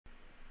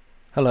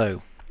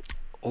Hello.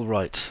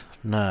 Alright,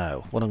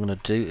 now what I'm going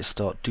to do is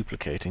start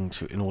duplicating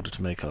in order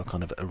to make our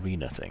kind of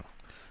arena thing.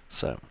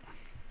 So,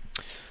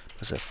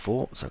 press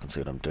F4 so I can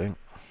see what I'm doing.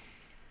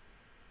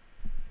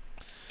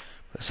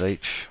 Press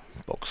H,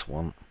 box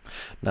 1.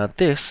 Now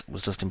this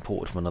was just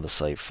imported from another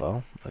save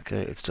file.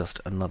 Okay, it's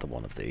just another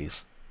one of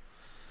these.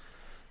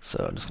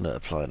 So I'm just going to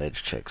apply an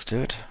edge checks to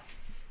it,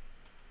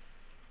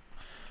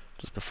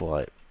 just before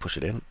I push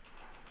it in.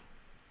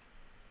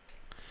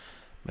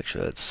 Make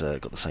sure it's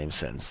got the same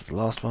sentence as the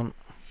last one.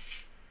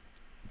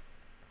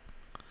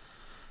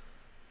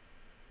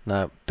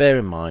 Now, bear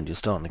in mind, you're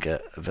starting to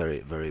get a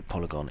very, very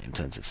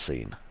polygon-intensive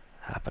scene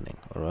happening.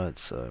 Alright,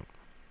 so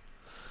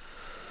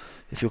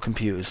if your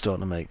computer is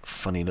starting to make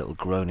funny little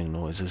groaning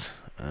noises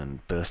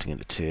and bursting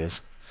into tears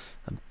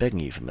and begging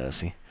you for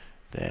mercy,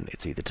 then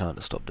it's either time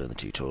to stop doing the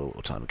tutorial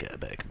or time to get a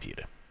better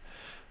computer.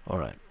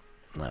 Alright,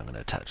 now I'm going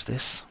to attach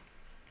this.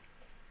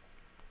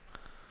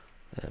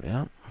 There we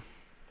are.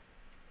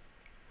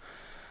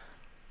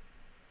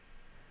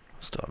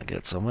 Starting to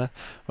get somewhere.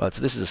 Right,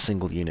 so this is a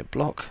single unit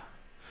block.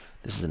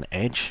 This is an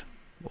edge,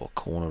 or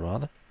corner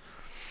rather.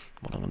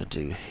 What I'm going to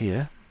do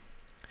here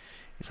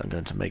is I'm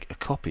going to make a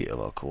copy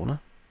of our corner,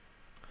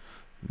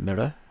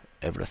 mirror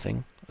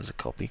everything as a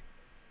copy,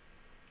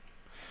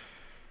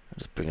 and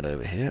just bring it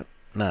over here.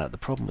 Now the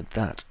problem with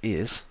that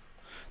is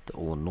that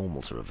all the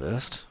normals are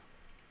reversed,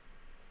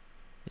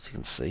 as you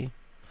can see.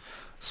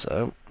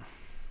 So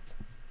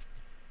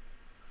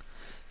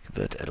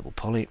convert to editable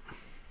poly,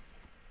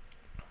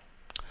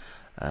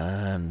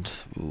 and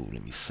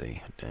let me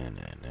see.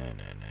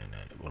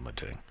 What am I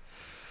doing?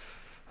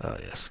 Oh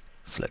yes,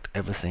 select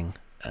everything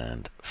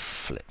and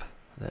flip.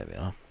 There we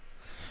are.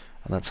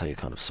 And that's how you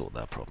kind of sort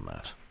that problem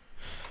out.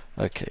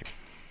 Okay.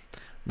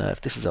 Now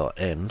if this is our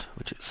end,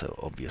 which it so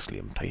obviously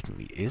and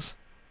patently is,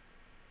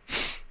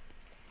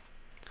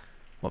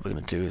 what we're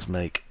going to do is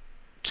make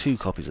 2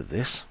 copies of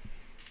this.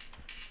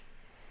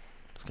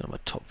 Let's go to my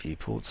top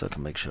viewport so I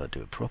can make sure I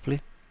do it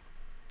properly.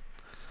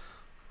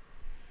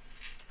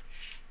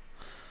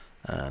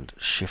 And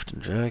shift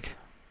and drag.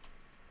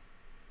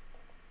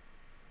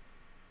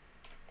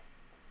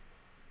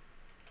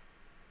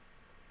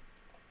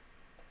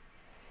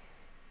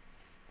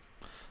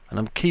 And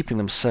I'm keeping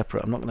them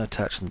separate. I'm not going to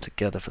attach them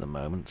together for the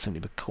moment,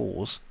 simply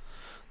because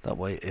that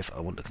way if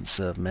I want to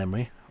conserve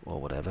memory or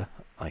whatever,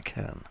 I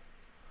can.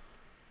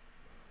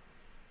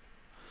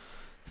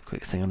 The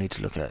quick thing I need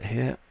to look at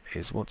here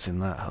is what's in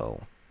that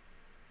hole.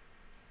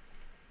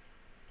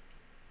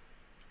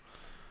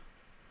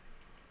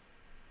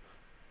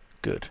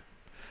 Good.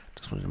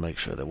 Just wanted to make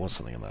sure there was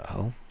something in that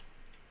hole.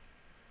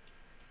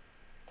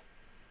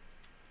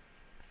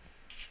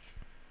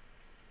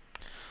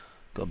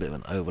 Got a bit of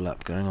an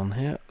overlap going on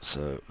here,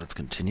 so let's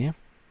continue.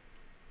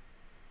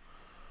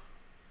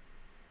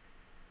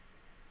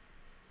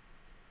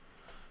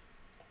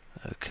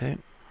 Okay.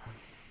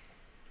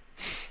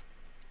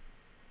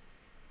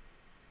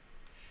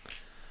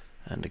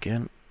 And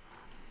again.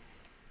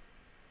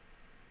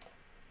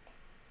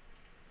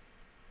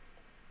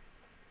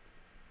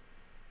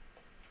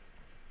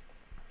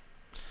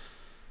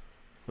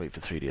 Wait for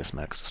 3ds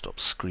Max to stop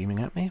screaming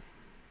at me.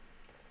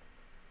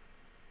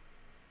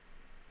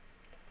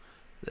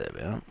 There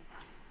we are.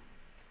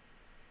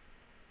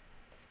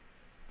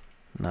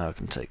 Now I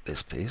can take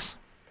this piece,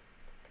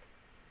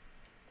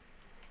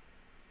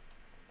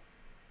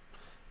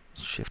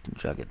 shift and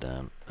drag it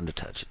down and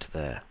attach it to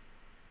there.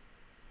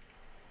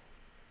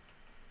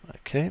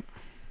 Okay,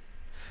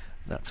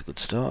 that's a good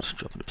start.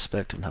 Drop into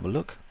perspective and have a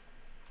look.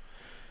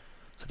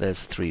 So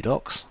there's 3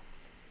 docks.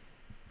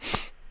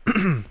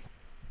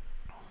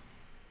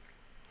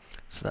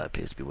 So that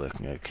appears to be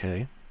working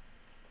okay.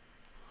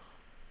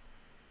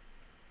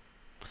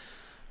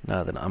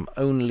 Now then, I'm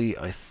only,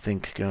 I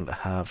think, going to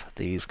have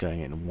these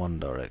going in one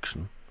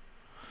direction.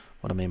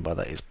 What I mean by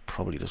that is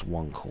probably just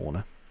one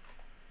corner.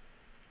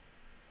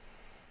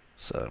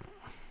 So,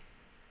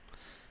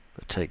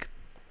 we'll take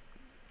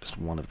just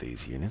one of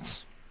these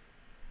units,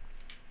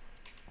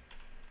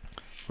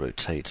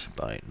 rotate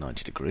by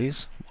 90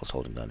 degrees whilst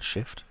holding down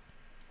shift,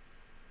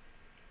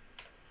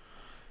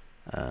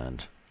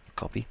 and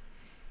copy.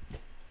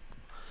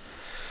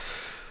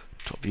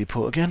 Top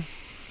viewport again.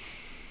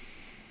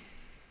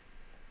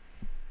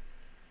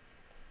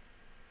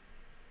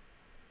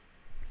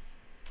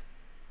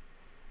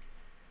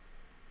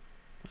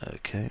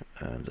 Okay,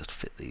 and just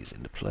fit these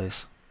into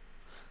place.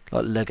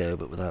 Like Lego,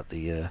 but without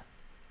the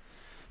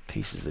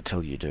pieces that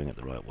tell you you're doing it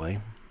the right way.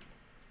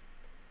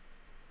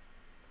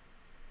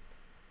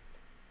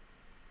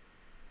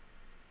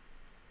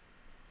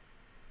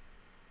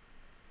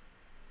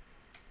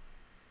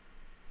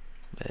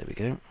 There we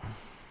go.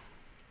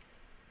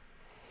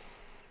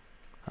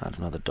 Add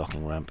another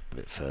docking ramp a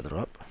bit further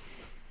up.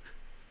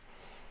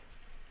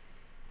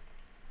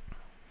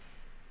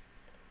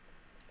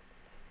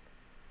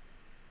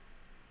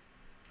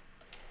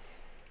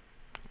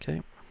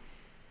 Okay.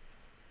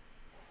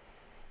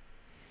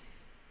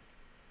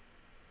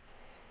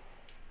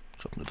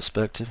 Drop into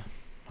perspective,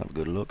 have a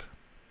good look.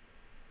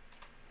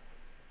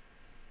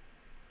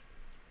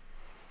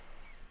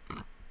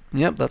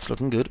 Yep, that's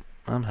looking good.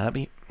 I'm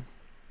happy.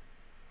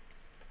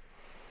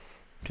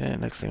 Okay,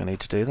 next thing I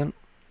need to do then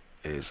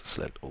is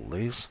select all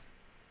these.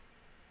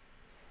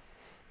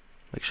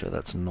 Make sure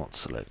that's not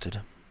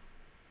selected.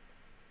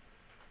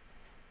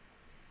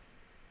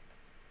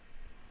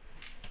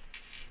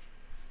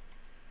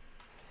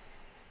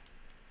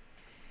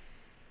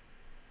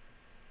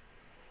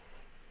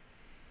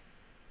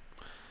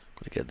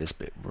 Got to get this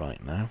bit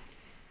right now.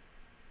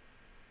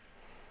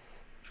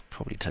 Should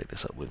probably take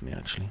this up with me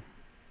actually.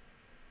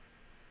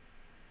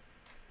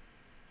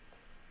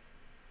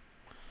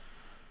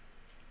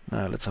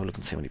 Now let's have a look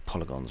and see how many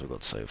polygons we've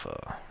got so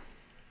far.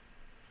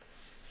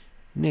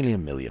 Nearly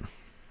 1,000,000.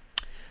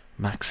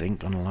 Max ain't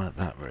gonna like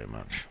that very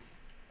much.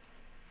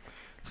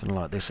 It's gonna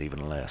like this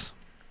even less.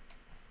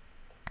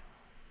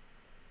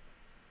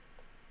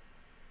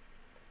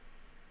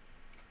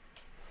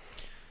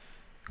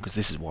 Because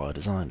this is why I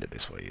designed it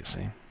this way, you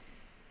see.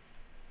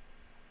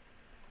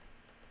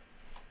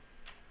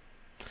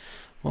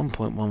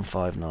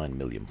 1.159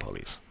 million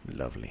polys.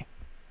 Lovely.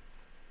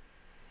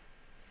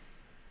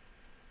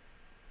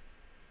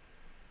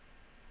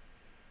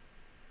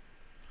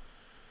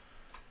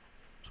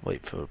 Just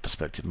wait for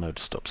perspective mode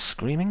to stop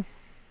screaming.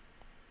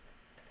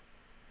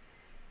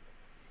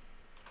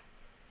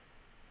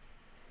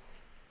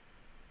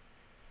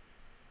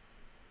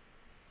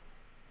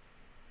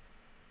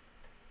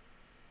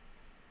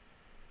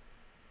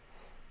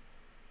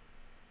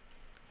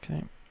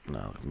 Okay,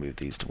 now I can move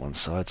these to one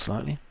side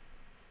slightly.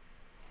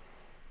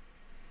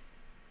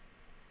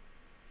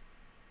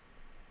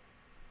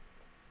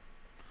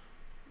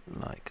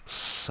 Like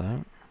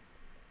so.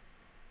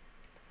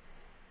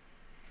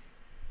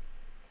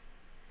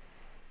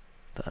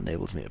 That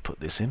enables me to put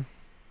this in.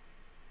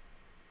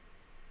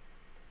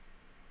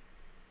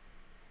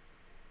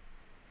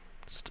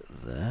 Just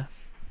there.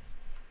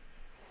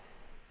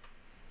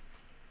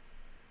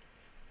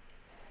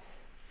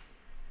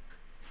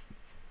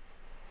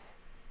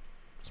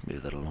 Let's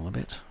move that along a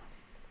bit.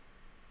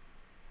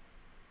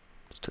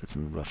 Just so it's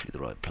in roughly the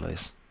right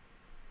place.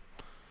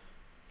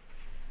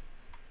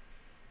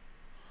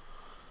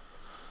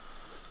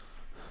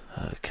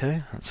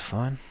 Okay, that's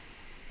fine.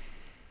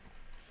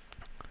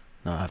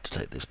 Now I have to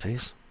take this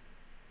piece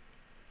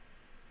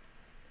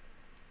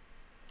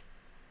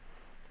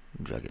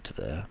and drag it to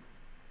there.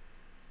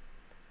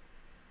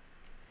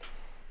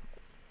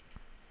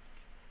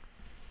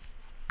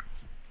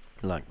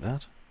 Like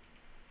that.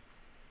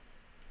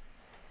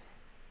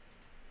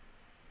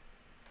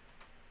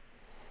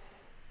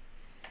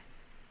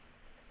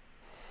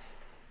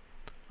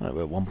 Right,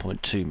 we're at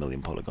 1.2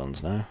 million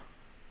polygons now.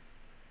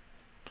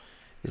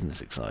 Isn't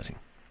this exciting?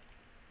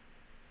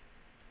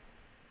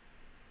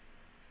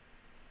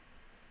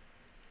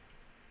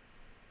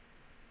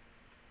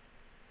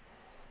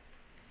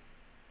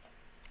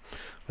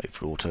 Wait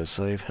for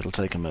autosave. It'll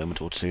take a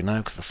moment or two now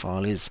because the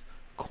file is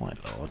quite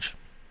large.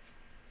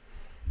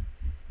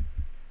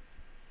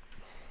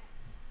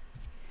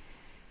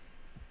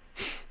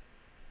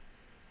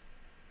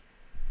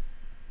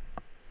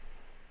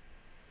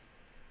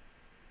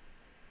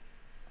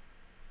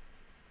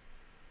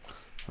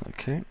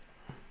 Okay.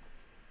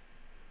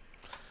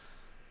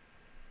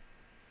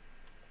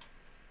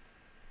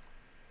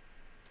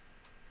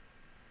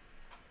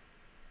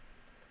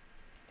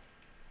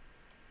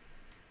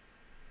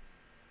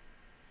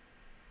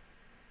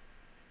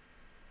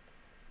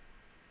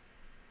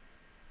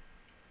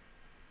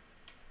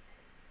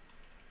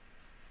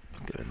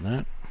 Go in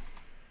there.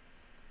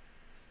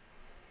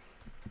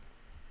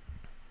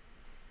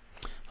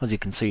 As you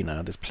can see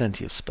now, there's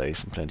plenty of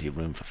space and plenty of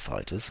room for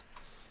fighters.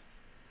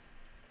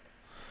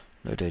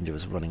 No danger of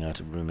us running out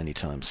of room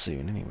anytime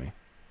soon, anyway.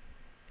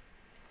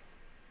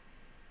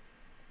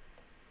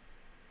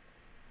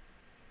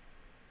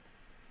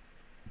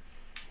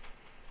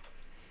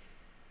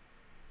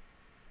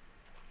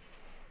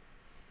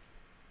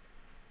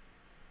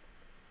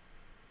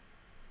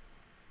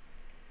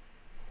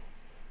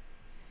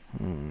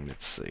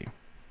 Let's see.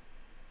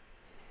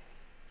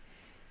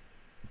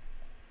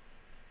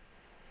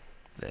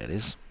 There it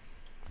is.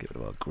 Get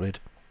rid of our grid.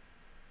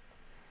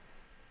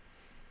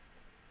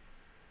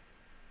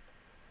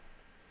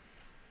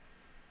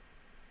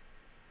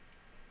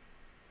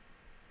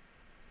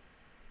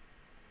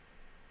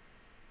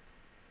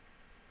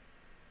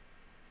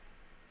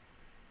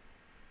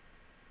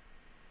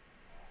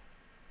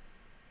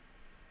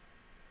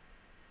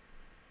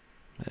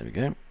 There we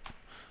go.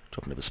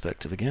 Drop into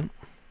perspective again.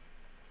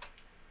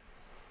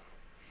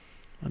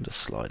 And just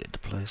slide it into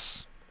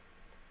place.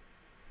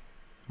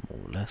 More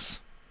or less.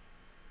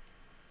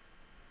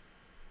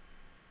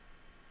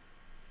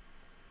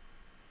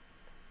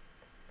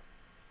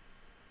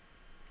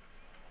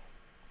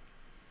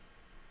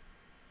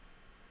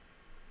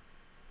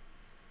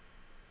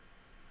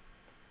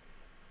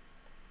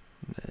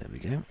 There we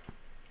go.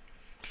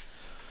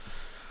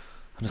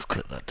 I'll just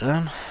clip that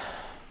down.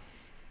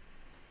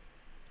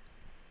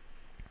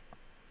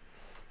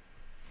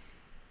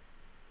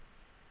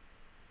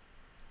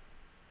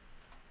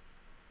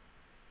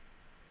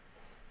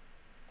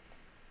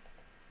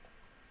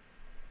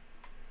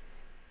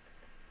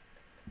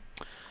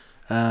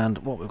 And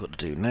what we've got to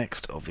do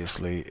next,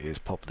 obviously, is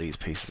pop these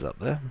pieces up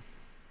there.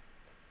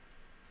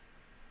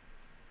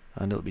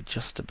 And it'll be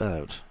just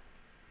about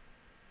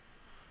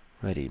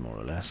ready, more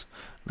or less.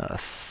 Now, I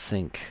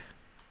think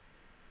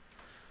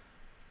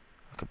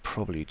I could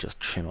probably just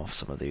trim off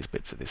some of these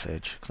bits at this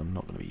edge, because I'm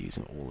not going to be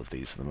using all of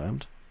these for the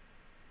moment.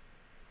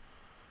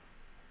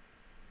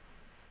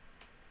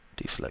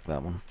 Deselect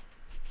that one.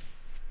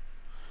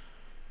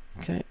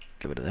 Okay,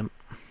 get rid of them.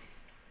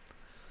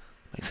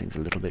 Makes things a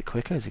little bit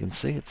quicker. As you can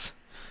see, it's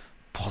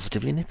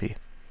positively nippy.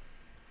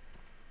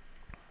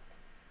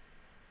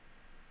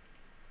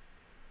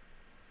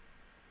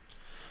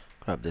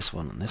 Grab this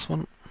one and this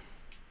one.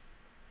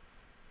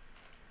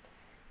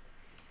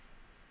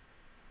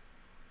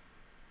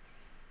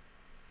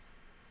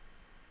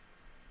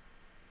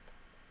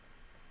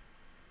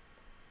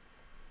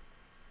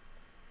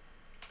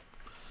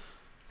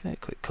 Okay,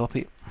 quick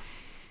copy.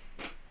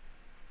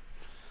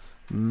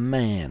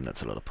 Man,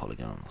 that's a lot of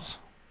polygons.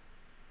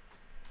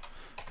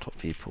 Top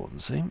viewport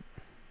and zoom.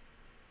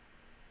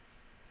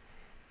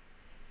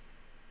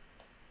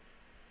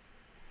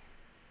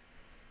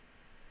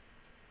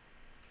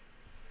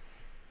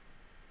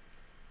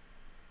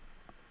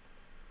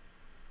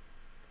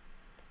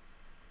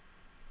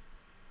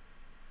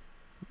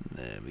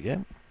 There we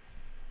go.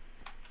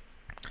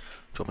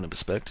 Drop into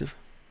perspective.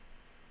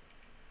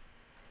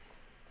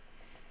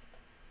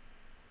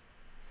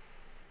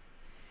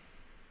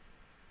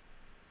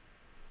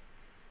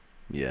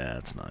 Yeah,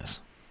 that's nice.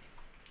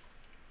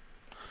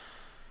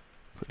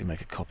 Quickly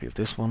make a copy of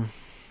this one.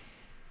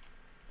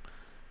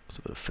 So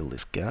we've got to fill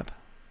this gap.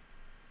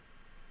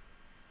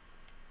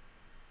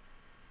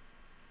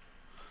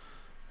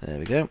 There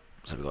we go.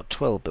 So we've got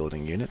 12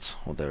 building units,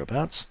 or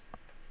thereabouts.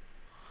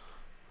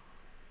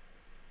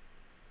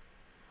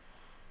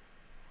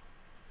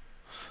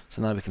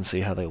 So now we can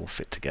see how they all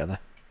fit together.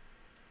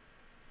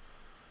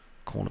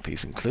 Corner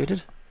piece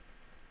included.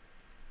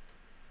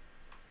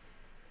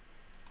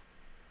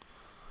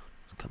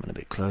 Come in a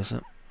bit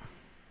closer.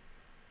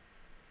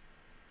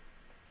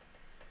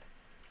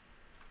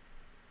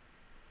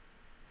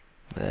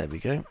 There we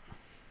go.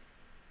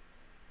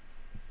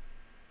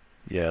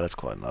 Yeah, that's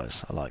quite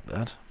nice. I like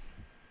that.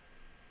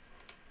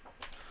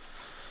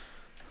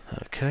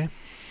 Okay.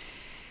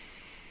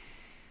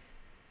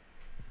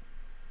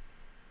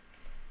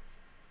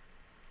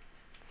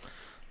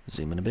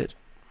 Zoom in a bit.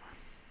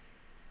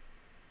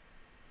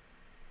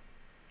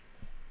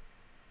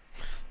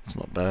 It's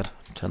not bad.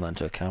 Turn that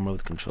into a camera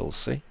with Control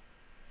C.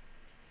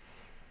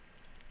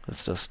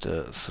 Let's just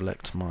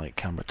select my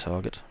camera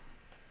target.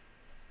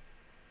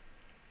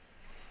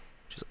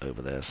 Just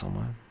over there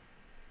somewhere.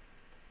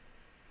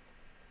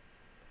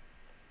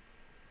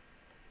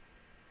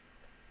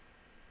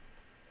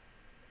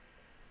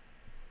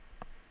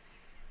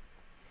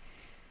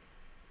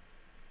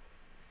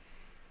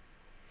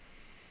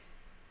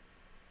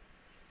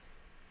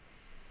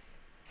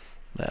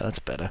 Yeah, that's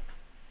better.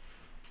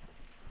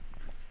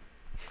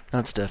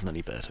 That's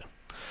definitely better.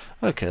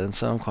 Okay, then,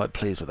 so I'm quite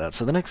pleased with that.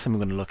 So the next thing we're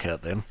going to look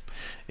at then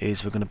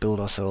is we're going to build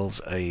ourselves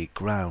a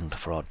ground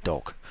for our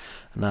dock.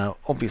 Now,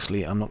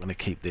 obviously, I'm not going to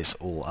keep this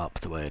all up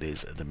the way it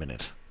is at the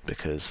minute,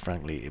 because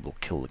frankly it will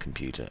kill the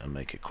computer and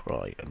make it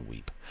cry and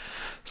weep.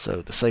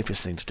 So the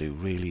safest thing to do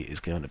really is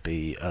going to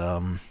be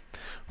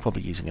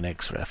probably using an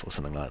XREF or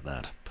something like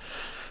that.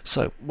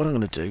 So what I'm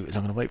going to do is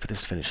I'm going to wait for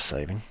this to finish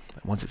saving.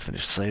 Once it's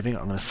finished saving,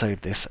 I'm going to save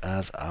this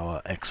as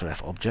our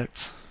XREF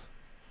objects.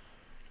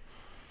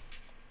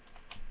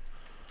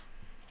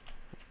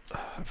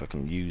 If I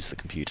can use the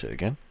computer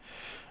again.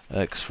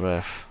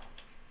 XREF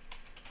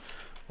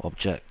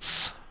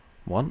objects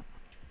 1,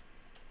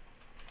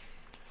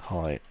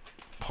 high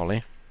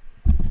poly,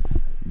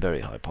 very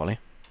high poly,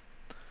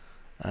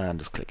 and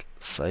just click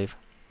save.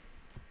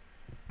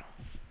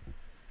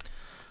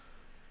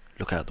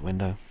 Look out the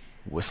window,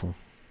 whistle,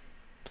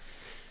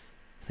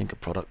 think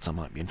of products I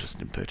might be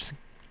interested in purchasing.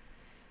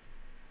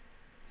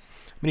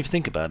 I mean, if you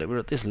think about it, we're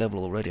at this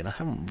level already and I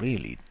haven't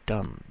really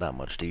done that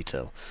much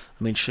detail.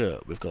 I mean, sure,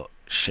 we've got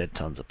shed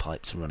tons of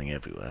pipes running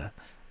everywhere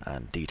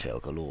and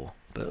detail galore,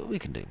 but we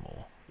can do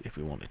more if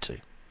we wanted to.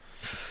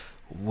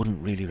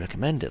 Wouldn't really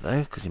recommend it though,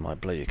 because you might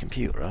blow your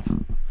computer up.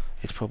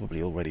 It's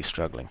probably already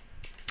struggling.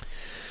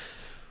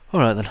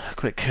 Alright then,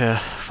 quick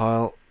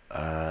file,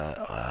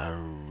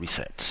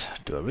 reset.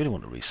 Do I really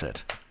want to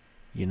reset?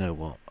 You know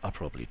what, I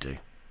probably do.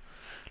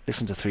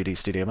 Listen to 3D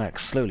Studio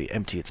Max slowly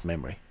empty its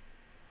memory.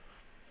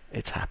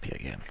 It's happy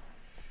again.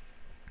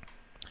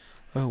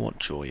 Oh, what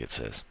joy, it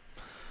says.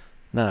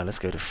 Now let's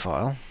go to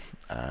File,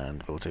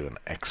 and we'll do an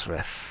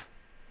XREF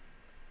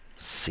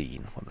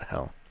scene. What the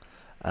hell?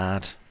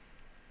 Add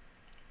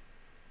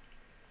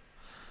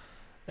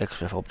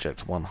XREF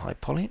objects 1 high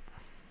poly.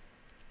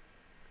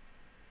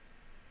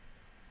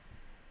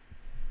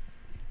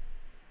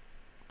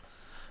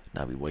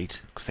 Now we wait,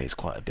 because there's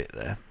quite a bit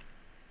there.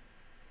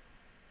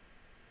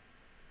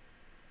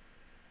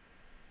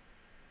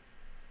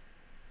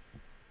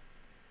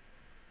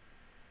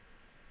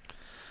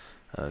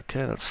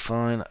 Okay, that's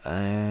fine,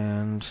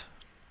 and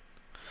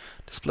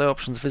Display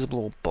options, visible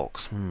or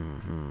box.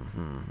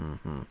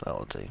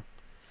 That'll do.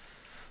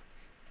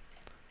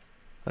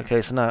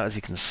 Okay, so now as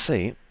you can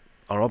see,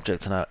 our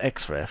objects are now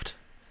XREF'd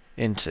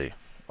into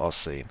our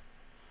scene.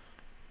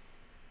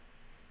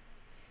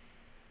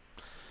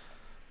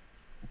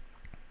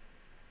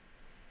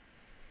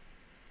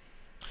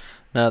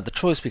 Now the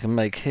choice we can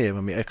make here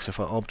when we XREF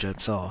our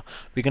objects are,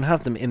 we can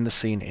have them in the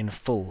scene in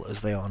full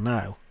as they are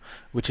now,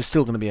 which is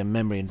still going to be a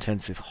memory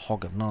intensive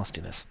hog of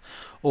nastiness,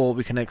 or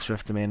we can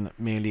XREF them in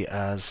merely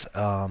as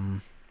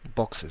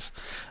boxes.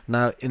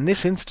 Now in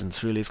this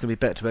instance really it's going to be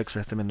better to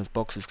XREF them in as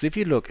boxes, because if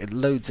you look, it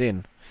loads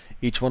in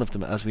each one of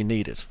them as we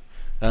need it,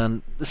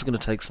 and this is going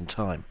to take some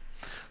time.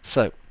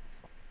 So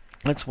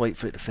let's wait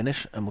for it to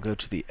finish and we'll go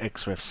to the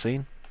XREF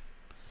scene.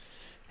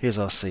 Here's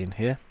our scene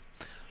here.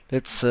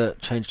 Let's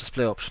change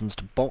display options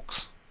to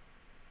box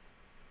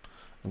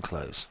and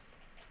close.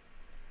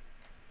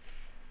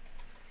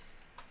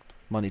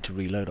 Might need to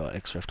reload our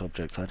XREF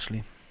objects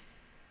actually.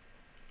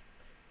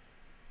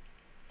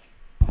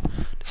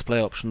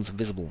 Display options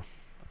visible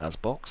as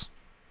box.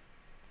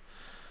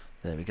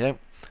 There we go.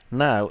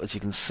 Now, as you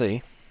can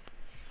see,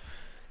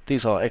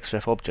 these are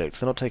XREF objects.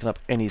 They're not taking up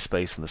any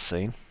space in the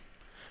scene.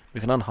 We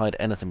can unhide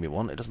anything we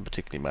want. It doesn't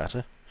particularly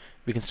matter.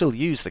 We can still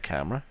use the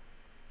camera.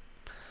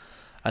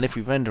 And if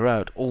we render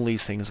out, all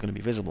these things are going to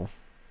be visible.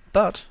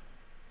 But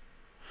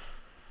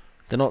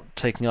they're not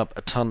taking up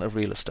a ton of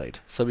real estate,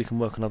 so we can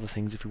work on other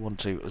things if we want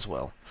to as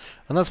well.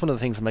 And that's one of the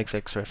things that makes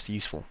XREFs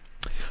useful.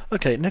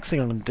 Okay, next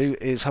thing I'm going to do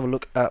is have a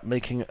look at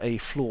making a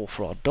floor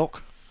for our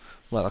dock.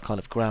 Well, a kind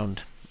of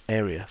ground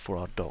area for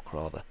our dock,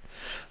 rather.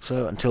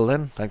 So until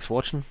then, thanks for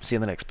watching. See you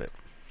in the next bit.